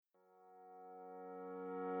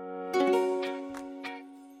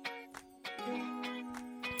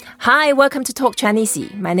Hi, welcome to Talk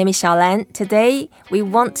Chinese. My name is ShaoLan. Today, we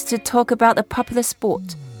want to talk about a popular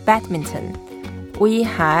sport, badminton. We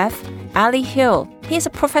have Ali Hill. He's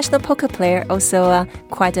a professional poker player, also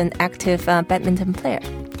quite an active badminton player.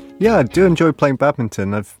 Yeah, I do enjoy playing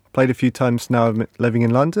badminton. I've played a few times now living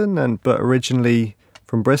in London, but originally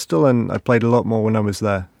from Bristol, and I played a lot more when I was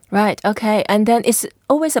there. Right, okay. And then it's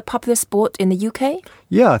always a popular sport in the UK?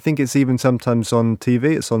 Yeah, I think it's even sometimes on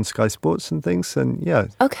TV. It's on Sky Sports and things, and yeah.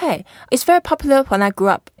 Okay. It's very popular when I grew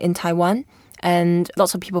up in Taiwan, and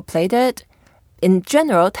lots of people played it. In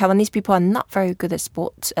general, Taiwanese people are not very good at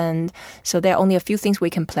sports, and so there are only a few things we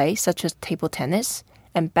can play, such as table tennis,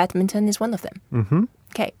 and badminton is one of them. Mm-hmm.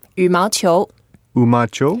 Okay, 羽毛球. 羽毛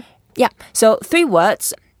球? Yeah, so 3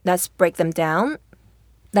 words. Let's break them down.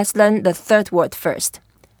 Let's learn the third word first.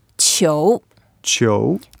 球.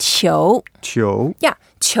 球. 球. 球. Yeah,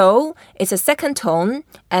 球 is a second tone,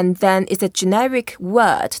 and then it's a generic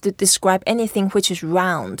word to describe anything which is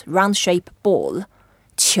round-shaped ball.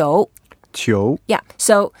 球. 球. Yeah,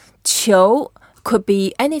 so 球 could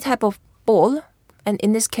be any type of ball, and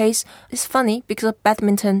in this case, it's funny because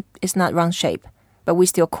badminton is not round shape, but we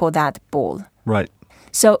still call that ball. Right.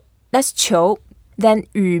 So that's 球. Then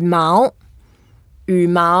羽毛. 羽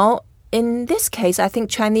毛. In this case, I think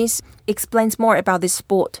Chinese explains more about this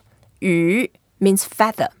sport. 羽 means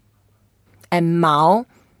feather. And 毛,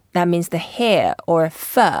 that means the hair or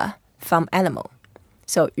fur from animal.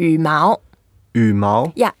 So 羽毛. 羽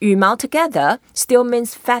毛. Yeah, 羽毛 together still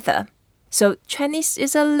means feather. So Chinese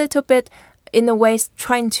is a little bit, in a way,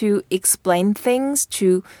 trying to explain things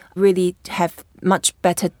to really have much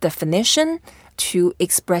better definition, to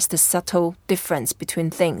express the subtle difference between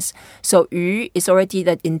things. So 羽 is already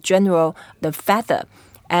that in general the feather,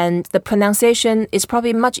 and the pronunciation is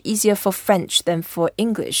probably much easier for French than for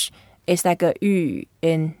English. It's like a U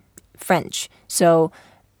in French. So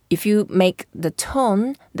if you make the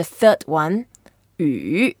tone, the third one,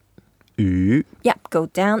 羽. 羽. Yeah, go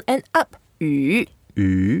down and up. 羽.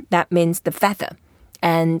 羽. That means the feather.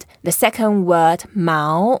 And the second word,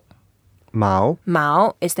 毛. 毛.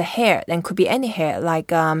 毛is the hair, and could be any hair,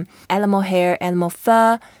 like animal hair, animal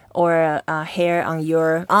fur, or hair on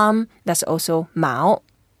your arm. That's also 毛.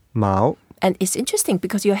 毛. And it's interesting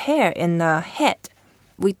because your hair in the head,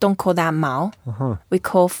 we don't call that 毛. Uh-huh. We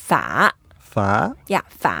call 发. 发. Yeah,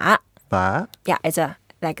 发. 发. Yeah, it's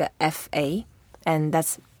like a F-A, and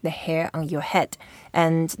that's the hair on your head.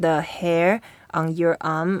 And the hair on your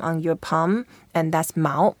arm, on your palm, and that's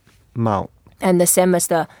毛. 毛. And the same as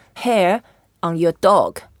the hair on your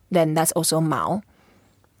dog, then that's also 毛.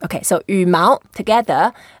 Okay, so 羽毛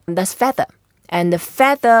together, that's feather. And the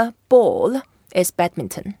feather ball is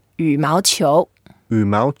badminton. 羽毛球. 羽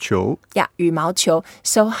毛球. Yeah, 羽毛球.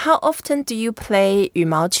 So how often do you play 羽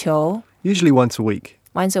毛球? Usually once a week.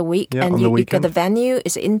 Once a week? Yeah, and on you the got weekend. the venue?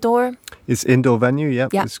 Is it indoor? It's indoor venue, Yeah,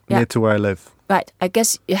 It's near to where I live. Right. I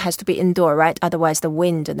guess it has to be indoor, right? Otherwise the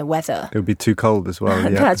wind and the weather. It would be too cold as well,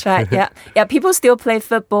 yeah. That's right, yeah. Yeah, people still play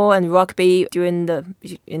football and rugby in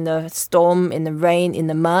the storm, in the rain, in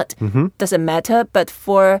the mud. Mm-hmm. Doesn't matter. But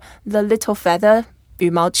for the little feather, 羽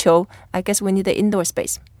毛球, I guess we need the indoor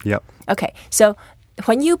space. Yep. Okay, so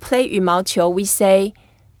when you play 羽毛球, we say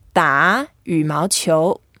打羽毛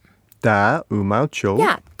球. 打羽毛球.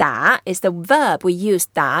 Yeah, 打 is the verb we use.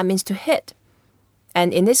 打 means to hit.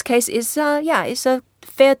 And in this case, it's a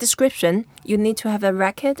fair description. You need to have a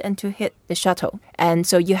racket and to hit the shuttle. And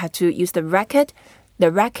so you have to use the racket. The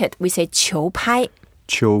racket, we say 球拍.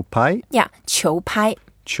 球拍. Yeah, 球拍.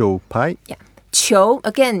 球拍. Yeah. 球,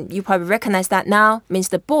 again, you probably recognize that now, means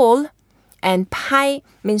the ball. And 拍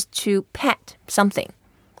means to pat something.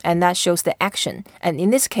 And that shows the action. And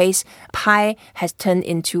in this case, 拍 has turned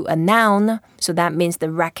into a noun. So that means the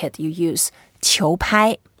racket you use. 球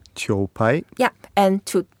拍. 球拍. Yeah, and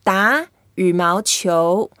to 打羽毛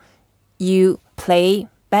球, you play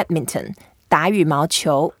badminton. 打羽毛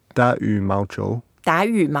球. 打羽毛球. 打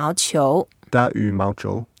羽毛球. 打羽毛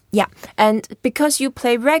球. Yeah, and because you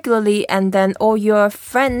play regularly and then all your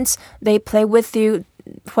friends, they play with you,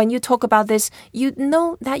 when you talk about this, you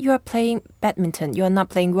know that you are playing badminton. You are not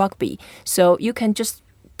playing rugby. So you can just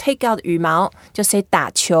take out 羽毛, just say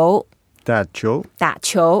打球. 打球. 打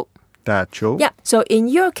球. 打球. Yeah, so in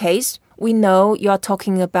your case, we know you're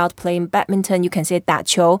talking about playing badminton. You can say 打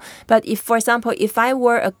球. But if, for example, if I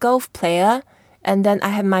were a golf player and then I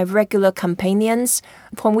have my regular companions,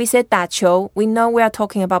 when we say 打球, we know we are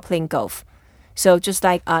talking about playing golf. So just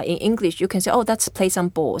like in English, you can say, oh, let's play some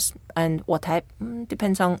balls. And what type?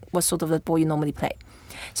 Depends on what sort of the ball you normally play.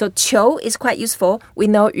 So 球 is quite useful. We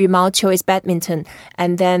know 羽毛球 is badminton.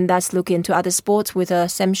 And then let's look into other sports with the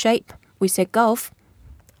same shape. We say golf.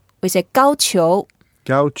 we say 高球.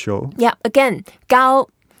 高球. Yeah, again, 高,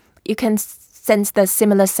 you can sense the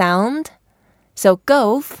similar sound. So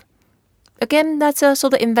golf, again, that's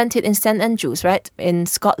sort of invented in St. Andrews, right? In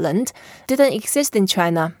Scotland. Didn't exist in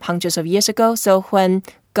China hundreds of years ago. So when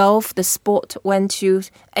golf, the sport, went to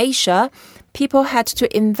Asia, people had to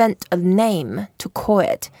invent a name to call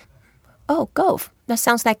it. Oh, golf. That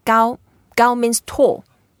sounds like 高. 高 means tall.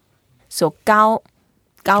 So 高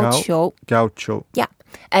球. 高球. Yeah.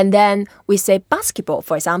 And then we say basketball,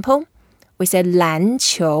 for example. We say 篮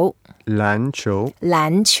球. 篮球.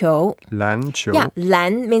 篮球. 篮球. Yeah,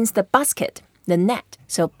 篮 means the basket, the net.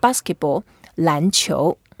 So basketball, 篮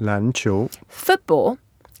球. 篮球. Football,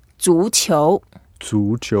 足球.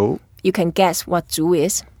 足球. You can guess what 足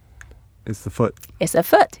is. It's the foot. It's a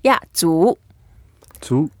foot. Yeah, 足.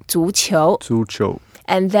 足. 足球. 足球.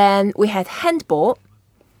 And then we had handball.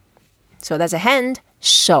 So that's a hand.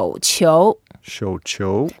 手球. 手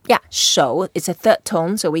球. Yeah, 手 is a third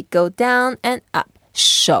tone. So we go down and up.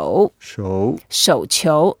 手. 手. 手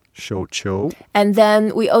球. 手球. And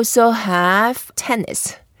then we also have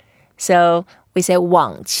tennis. So we say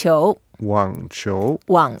网球. 网球.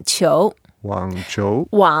 网球. 网球.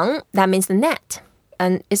 网, that means the net.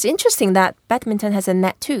 And it's interesting that badminton has a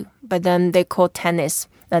net too. But then they call tennis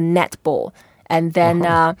a netball. And then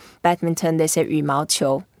badminton, they say 羽毛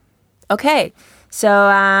球. Okay, so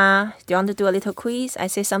do you want to do a little quiz? I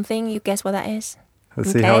say something, you guess what that is?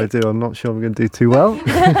 Let's see how I do. I'm not sure I'm going to do too well.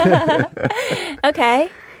 Okay.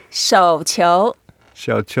 手球.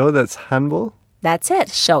 手球, that's handball. That's it.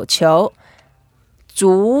 手球.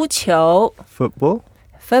 足球. Football.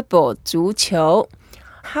 Football. 足球.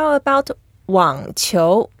 How about 网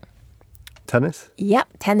球? Tennis. Yep,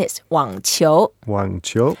 tennis. 网球. 网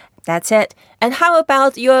球. That's it. And how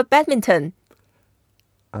about your badminton?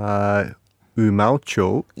 羽毛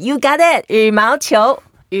球. You got it. 羽毛球.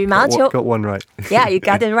 羽毛球. Got one right. Yeah, you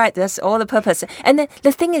got it right. That's all the purpose. And then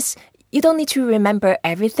the thing is, you don't need to remember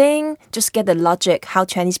everything. Just get the logic, how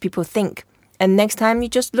Chinese people think. And next time you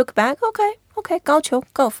just look back, okay, 高球,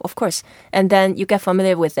 golf, of course. And then you get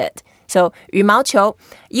familiar with it. So, 羽毛球,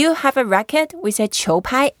 you have a racket, we say 球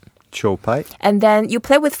拍. 球拍. And then you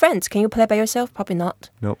play with friends. Can you play by yourself? Probably not.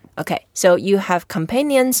 Nope. Okay, so you have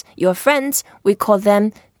companions, your friends, we call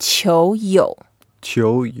them 球友.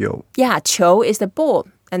 球友. Yeah, 球 is the ball,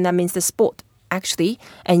 and that means the sport, actually.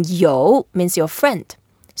 And 友 means your friend.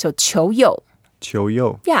 So 球友. 球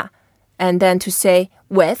友. Yeah. And then to say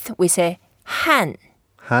with, we say 汉.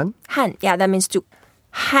 汉. 汉, yeah, that means to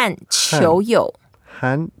汉球友.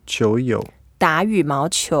 汉球友. 打羽毛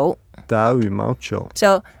球. 打羽毛球.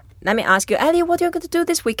 So let me ask you, Ellie, what are you going to do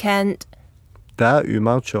this weekend? 打羽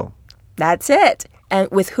毛球. That's it. And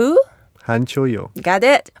with who? 汉球友. Got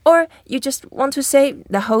it. Or you just want to say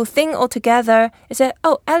the whole thing all together. You said,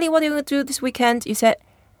 oh, Ellie, what are you going to do this weekend? You said,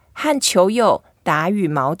 和球友打羽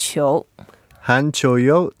毛球. 和球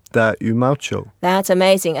友打羽毛球. That's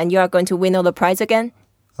amazing. And you are going to win all the prize again?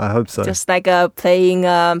 I hope so. Just like playing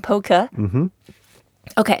poker? Mm-hmm.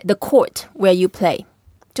 Okay, the court where you play.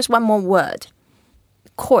 Just one more word.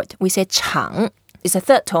 Court, we say 场. It's a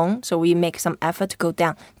third tone, so we make some effort to go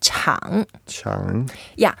down. 场. 场.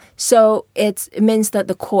 Yeah, so it means that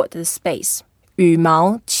the court, the space. 羽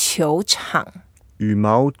毛球场. 羽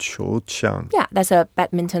毛球场. Yeah, that's a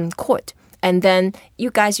badminton court. And then you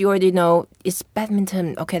guys, you already know it's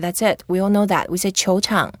badminton. Okay, that's it. We all know that. We say 球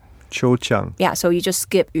场. 球场. Yeah, so you just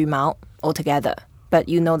skip 羽毛 altogether. But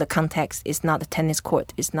you know the context is not the tennis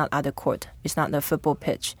court. It's not other court. It's not the football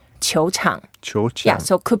pitch. 球场. 球场. Yeah,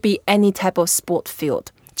 so could be any type of sport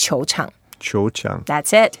field. 球场. 球场.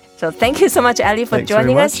 That's it. So thank you so much, Ali, for Thanks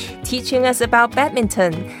joining very us, teaching us about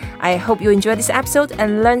badminton. I hope you enjoyed this episode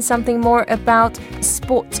and learned something more about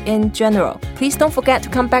sports in general. Please don't forget to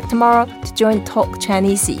come back tomorrow to join Talk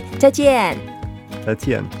Chinese. 再见. 再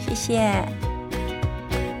见. 谢谢.